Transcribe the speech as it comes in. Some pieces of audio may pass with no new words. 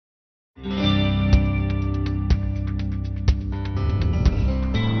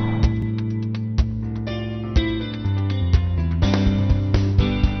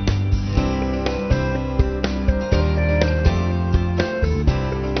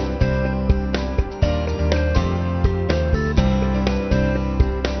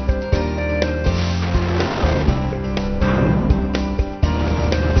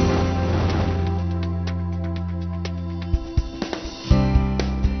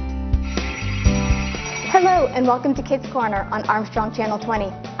Hello and welcome to Kids Corner on Armstrong Channel 20.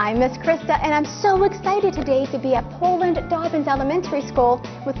 I'm Miss Krista and I'm so excited today to be at Poland Dobbins Elementary School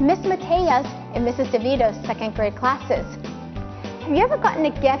with Miss Matea's and Mrs. DeVito's second grade classes. Have you ever gotten a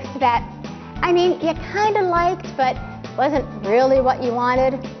gift that, you kind of liked but wasn't really what you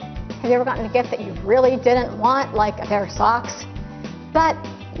wanted? Have you ever gotten a gift that you really didn't want, like a pair of socks? But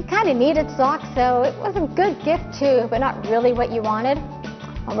you kind of needed socks, so it was a good gift too, but not really what you wanted?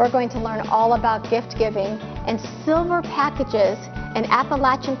 Well, we're going to learn all about gift giving and silver packages, an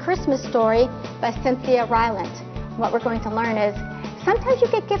Appalachian Christmas story by Cynthia Rylant. What we're going to learn is sometimes you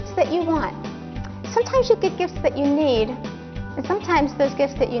get gifts that you want, sometimes you get gifts that you need, and sometimes those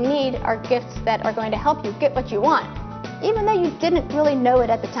gifts that you need are gifts that are going to help you get what you want, even though you didn't really know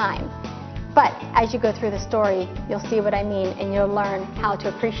it at the time. But as you go through the story, you'll see what I mean and you'll learn how to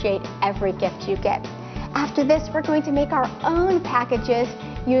appreciate every gift you get. After this, we're going to make our own packages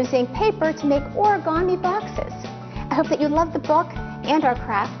using paper to make origami boxes. I hope that you love the book and our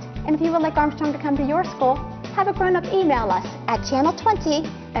craft. And if you would like Armstrong to come to your school, have a grown-up email us at channel20,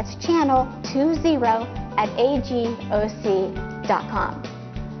 that's channel20 at agoc.com.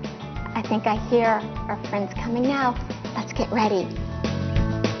 I think I hear our friends coming now. Let's get ready.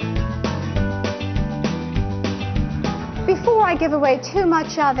 Before I give away too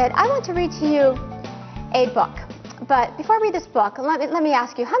much of it, I want to read to you a book. But before I read this book, let me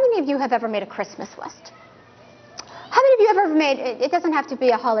ask you, how many of you have ever made a Christmas list? How many of you have ever made, it doesn't have to be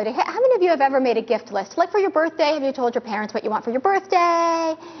a holiday, how many of you have ever made a gift list? Like for your birthday, have you told your parents what you want for your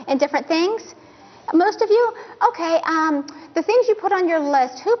birthday and different things? Most of you? Okay, the things you put on your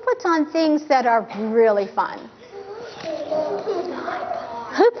list, who puts on things that are really fun?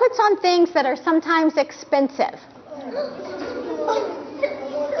 Who puts on things that are sometimes expensive?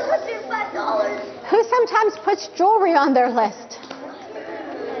 Who sometimes puts jewelry on their list?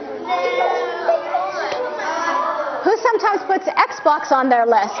 Who sometimes puts Xbox on their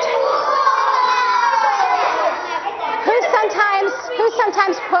list? Who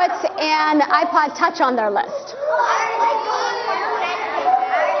sometimes puts an iPod Touch on their list?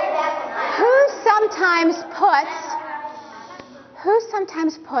 Who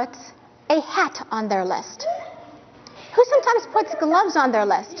sometimes puts a hat on their list? Who sometimes puts gloves on their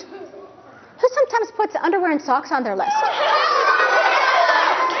list? Who sometimes puts underwear and socks on their list?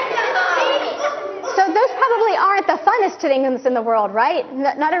 So those probably aren't the funnest things in the world, right?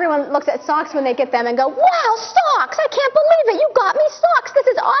 Not everyone looks at socks when they get them and go, wow, socks! I can't believe it! You got me socks! This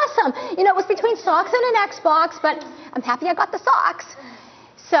is awesome! You know, it was between socks and an Xbox, but I'm happy I got the socks.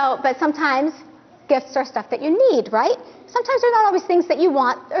 But sometimes gifts are stuff that you need, right? Sometimes they're not always things that you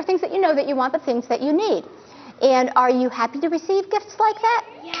want or things that you know that you want, but things that you need. And are you happy to receive gifts like that?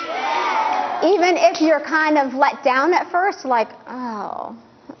 Yes. Even if you're kind of let down at first, like, oh,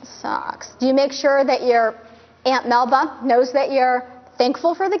 that sucks. Do you make sure that your Aunt Melba knows that you're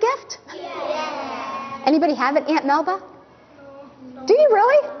thankful for the gift? Yes. Anybody have an Aunt Melba? Do you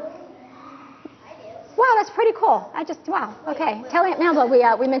really? I do. Wow, that's pretty cool. Wow, okay. Tell Aunt Melba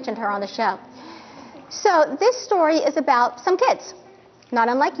we mentioned her on the show. So this story is about some kids. Not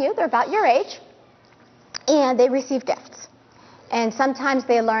unlike you, they're about your age. And they receive gifts. And sometimes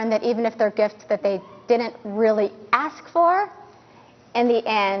they learn that even if they're gifts that they didn't really ask for, in the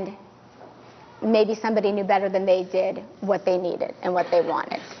end, maybe somebody knew better than they did what they needed and what they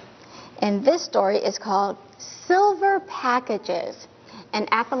wanted. And this story is called Silver Packages, an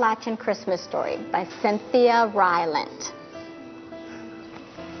Appalachian Christmas story by Cynthia Rylant.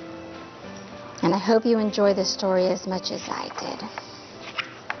 And I hope you enjoy this story as much as I did.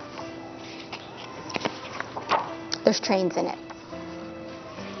 There's trains in it.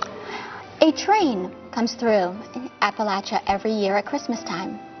 A train comes through Appalachia every year at Christmas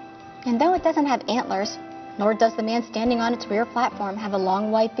time. And though it doesn't have antlers, nor does the man standing on its rear platform have a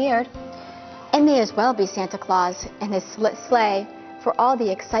long white beard, it may as well be Santa Claus and his sleigh for all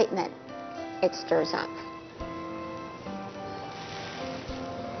the excitement it stirs up.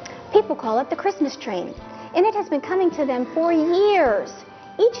 People call it the Christmas train, and it has been coming to them for years.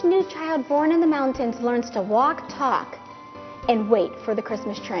 Each new child born in the mountains learns to walk, talk, and wait for the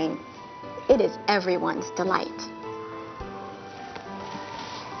Christmas train. It is everyone's delight.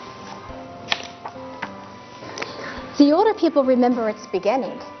 The older people remember its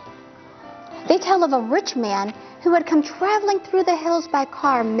beginning. They tell of a rich man who had come traveling through the hills by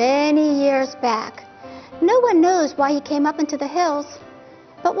car many years back. No one knows why he came up into the hills,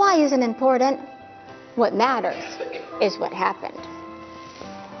 but why isn't important. What matters is what happened.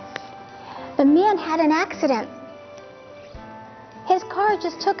 The man had an accident. His car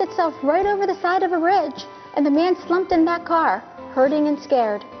just took itself right over the side of a ridge, and the man slumped in that car, hurting and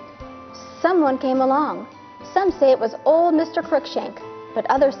scared. Someone came along Some say it was old Mr. Crookshank, but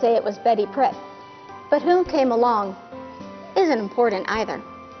others say it was Betty Pritt. But who came along isn't important either.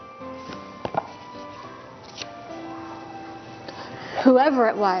 Whoever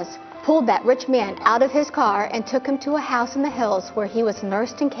it was pulled that rich man out of his car and took him to a house in the hills where he was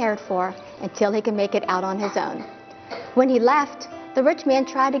nursed and cared for until he could make it out on his own. When he left, the rich man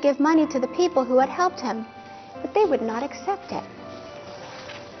tried to give money to the people who had helped him, but they would not accept it.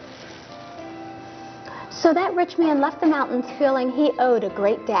 So that rich man left the mountains feeling he owed a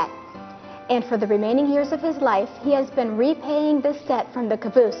great debt. And for the remaining years of his life, he has been repaying this debt from the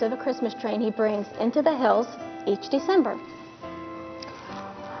caboose of a Christmas train he brings into the hills each December.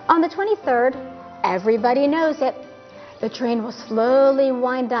 On the 23rd, everybody knows it, the train will slowly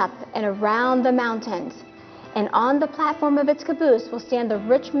wind up and around the mountains, and on the platform of its caboose will stand the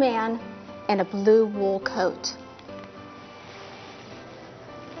rich man in a blue wool coat.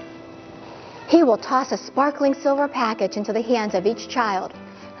 He will toss a sparkling silver package into the hands of each child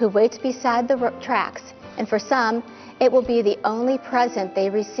who waits beside the tracks, and for some, it will be the only present they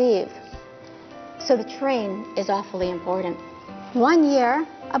receive. So the train is awfully important. One year,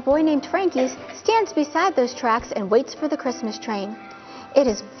 a boy named Frankie stands beside those tracks and waits for the Christmas train. It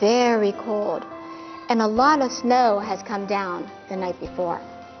is very cold, and a lot of snow has come down the night before.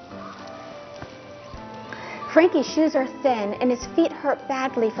 Frankie's shoes are thin and his feet hurt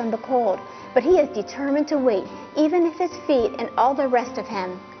badly from the cold, but he is determined to wait, even if his feet and all the rest of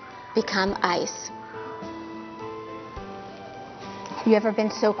him become ice. Have you ever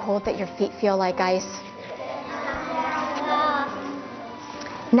been so cold that your feet feel like ice?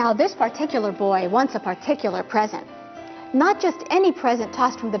 Now, this particular boy wants a particular present. Not just any present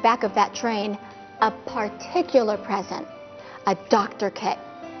tossed from the back of that train, a particular present, a doctor kit.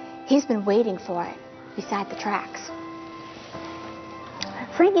 He's been waiting for it beside the tracks.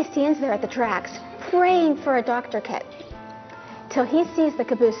 Frankie stands there at the tracks, praying for a doctor kit, till he sees the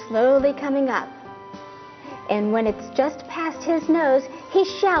caboose slowly coming up. And when it's just past his nose, he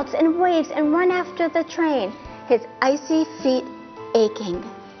shouts and waves and runs after the train, his icy feet aching.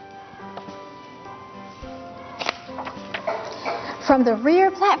 From the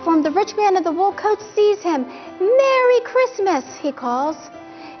rear platform, the rich man in the wool coat sees him. "Merry Christmas," he calls,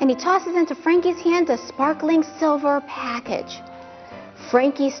 and he tosses into Frankie's hand a sparkling silver package.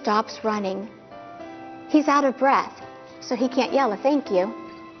 Frankie stops running. He's out of breath, so he can't yell a thank you.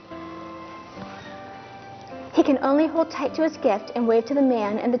 He can only hold tight to his gift and wave to the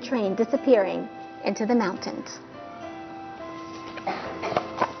man and the train disappearing into the mountains.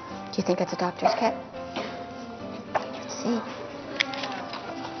 Do you think it's a doctor's kit? Let's see.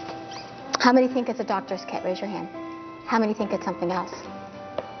 How many think it's a doctor's kit? Raise your hand. How many think it's something else?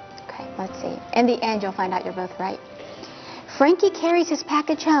 Okay, let's see. In the end, you'll find out you're both right. Frankie carries his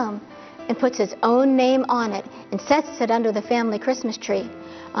package home and puts his own name on it and sets it under the family Christmas tree.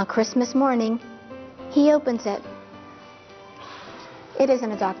 On Christmas morning, he opens it. It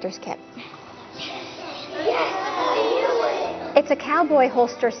isn't a doctor's kit. It's a cowboy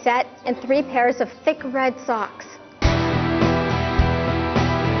holster set and 3 pairs of thick red socks.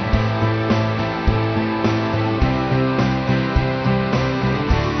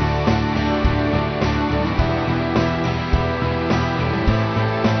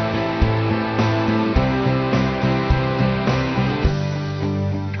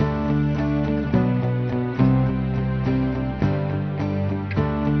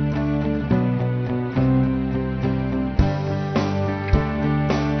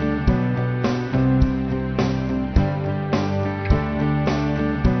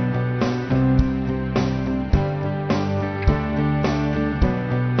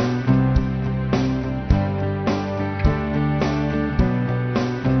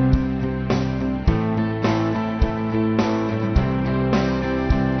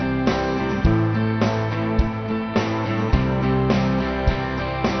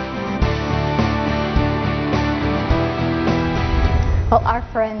 Well, our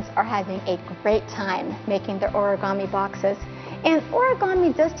friends are having a great time making their origami boxes. And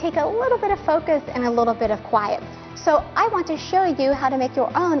origami does take a little bit of focus and a little bit of quiet. So I want to show you how to make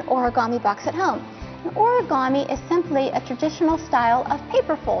your own origami box at home. And origami is simply a traditional style of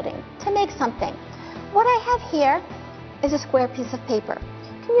paper folding to make something. What I have here is a square piece of paper.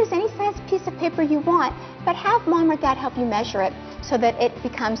 You can use any size piece of paper you want, but have Mom or Dad help you measure it so that it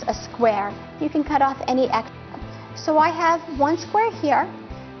becomes a square. You can cut off any extra. So I have one square here,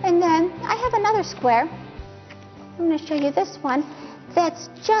 and then I have another square. I'm going to show you this one that's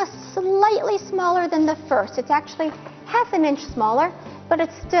just slightly smaller than the first. It's actually ½ an inch smaller, but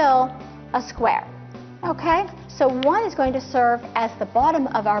it's still a square. Okay, so one is going to serve as the bottom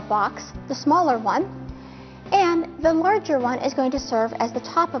of our box, the smaller one, And the larger one is going to serve as the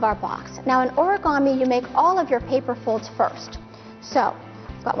top of our box. Now in origami, you make all of your paper folds first. So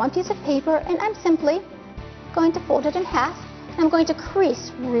I've got one piece of paper and I'm simply going to fold it in half. And I'm going to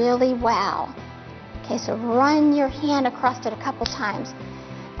crease really well. Okay, so run your hand across it a couple times.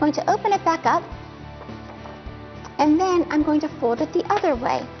 I'm going to open it back up. And then I'm going to fold it the other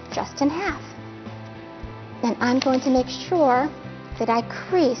way, just in half. And I'm going to make sure that I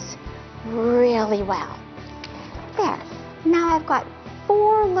crease really well. There. Now I've got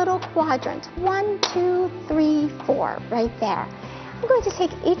 4 little quadrants. 1, 2, 3, 4, right there. I'm going to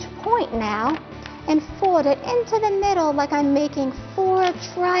take each point now and fold it into the middle like I'm making 4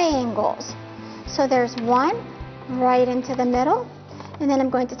 triangles. So there's one right into the middle, and then I'm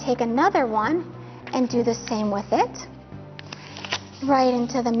going to take another one and do the same with it. Right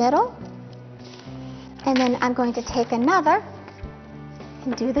into the middle. And then I'm going to take another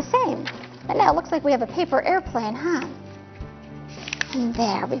and do the same. And now it looks like we have a paper airplane, huh? And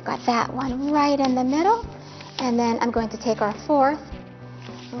there, we've got that one right in the middle. And then I'm going to take our 4th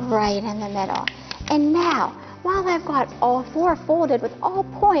right in the middle. And now, while I've got all 4 folded with all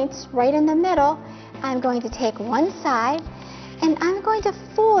points right in the middle, I'm going to take one side and I'm going to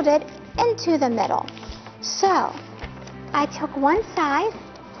fold it into the middle. So, I took one side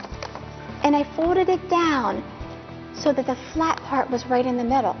and I folded it down so that the flat part was right in the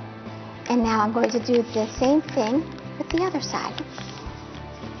middle. And now I'm going to do the same thing with the other side.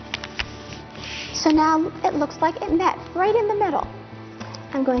 So now it looks like it met right in the middle.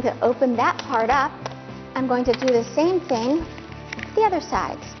 I'm going to open that part up. I'm going to do the same thing with the other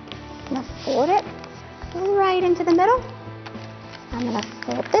sides. I'm going to fold it right into the middle. I'm going to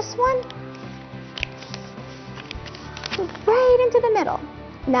fold this one right into the middle.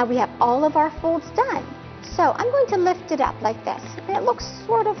 Now we have all of our folds done. So I'm going to lift it up like this. And it looks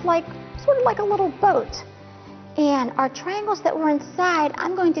sort of like a little boat. And our triangles that were inside,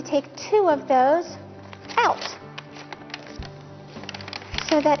 I'm going to take 2 of those out.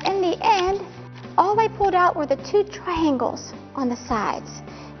 So that in the end, all I pulled out were the 2 triangles on the sides.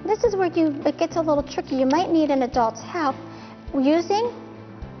 This is where it gets a little tricky. You might need an adult's help. Using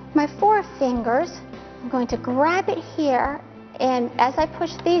my 4 fingers, I'm going to grab it here, and as I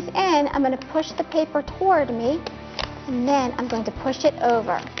push these in, I'm going to push the paper toward me, and then I'm going to push it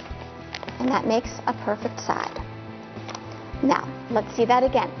over. And that makes a perfect side. Now, let's see that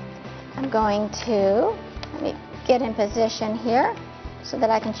again. I'm going to, let me get in position here so that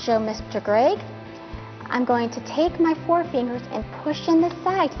I can show Mr. Greg. I'm going to take my 4 fingers and push in the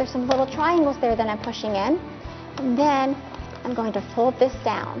sides. There's some little triangles there that I'm pushing in. And then I'm going to fold this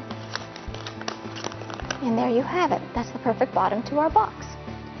down. And there you have it. That's the perfect bottom to our box.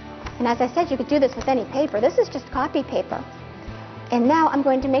 And as I said, you could do this with any paper. This is just copy paper. And now I'm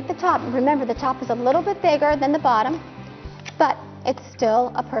going to make the top. Remember, the top is a little bit bigger than the bottom, but it's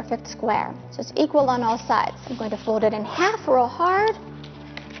still a perfect square. So it's equal on all sides. I'm going to fold it in half real hard.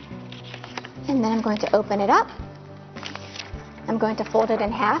 And then I'm going to open it up. I'm going to fold it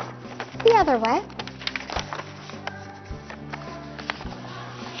in half the other way.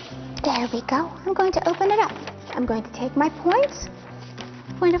 There we go. I'm going to open it up. I'm going to take my points.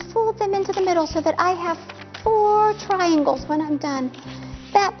 I'm going to fold them into the middle so that I have 4 triangles when I'm done.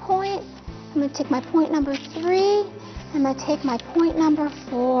 That point, I'm going to take my point number 3. I'm going to take my point number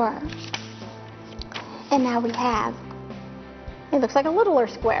 4. And now we have, it looks like a littler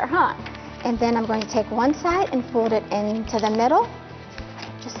square, huh? And then I'm going to take one side and fold it into the middle,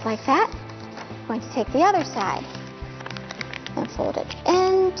 just like that. I'm going to take the other side and fold it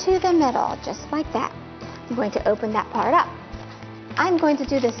into the middle, just like that. I'm going to open that part up. I'm going to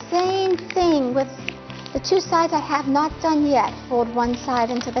do the same thing with the 2 sides I have not done yet. Fold one side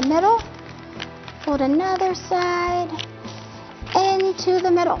into the middle, fold another side into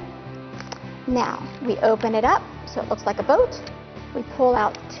the middle. Now, we open it up so it looks like a boat. We pull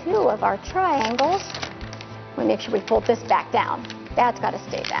out 2 of our triangles. We make sure we fold this back down. That's got to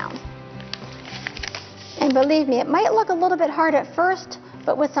stay down. And believe me, it might look a little bit hard at first,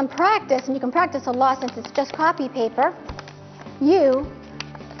 but with some practice, and you can practice a lot since it's just copy paper, you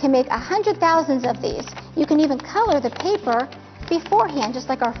can make 100,000 of these. You can even color the paper beforehand, just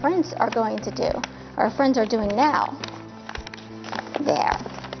like our friends are going to do, or our friends are doing now. There.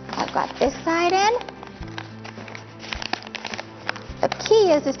 I've got this side in. The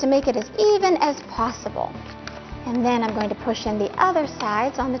key is to make it as even as possible. And then I'm going to push in the other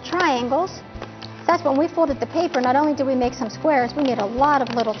sides on the triangles. That's when we folded the paper, not only did we make some squares, we made a lot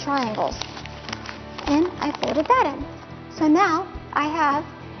of little triangles. And I folded that in. So now I have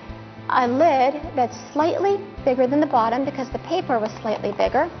a lid that's slightly bigger than the bottom because the paper was slightly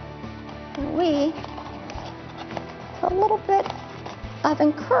bigger. And we a little bit of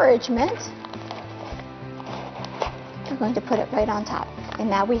encouragement, we're going to put it right on top. And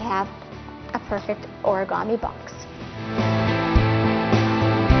now we have a perfect origami box.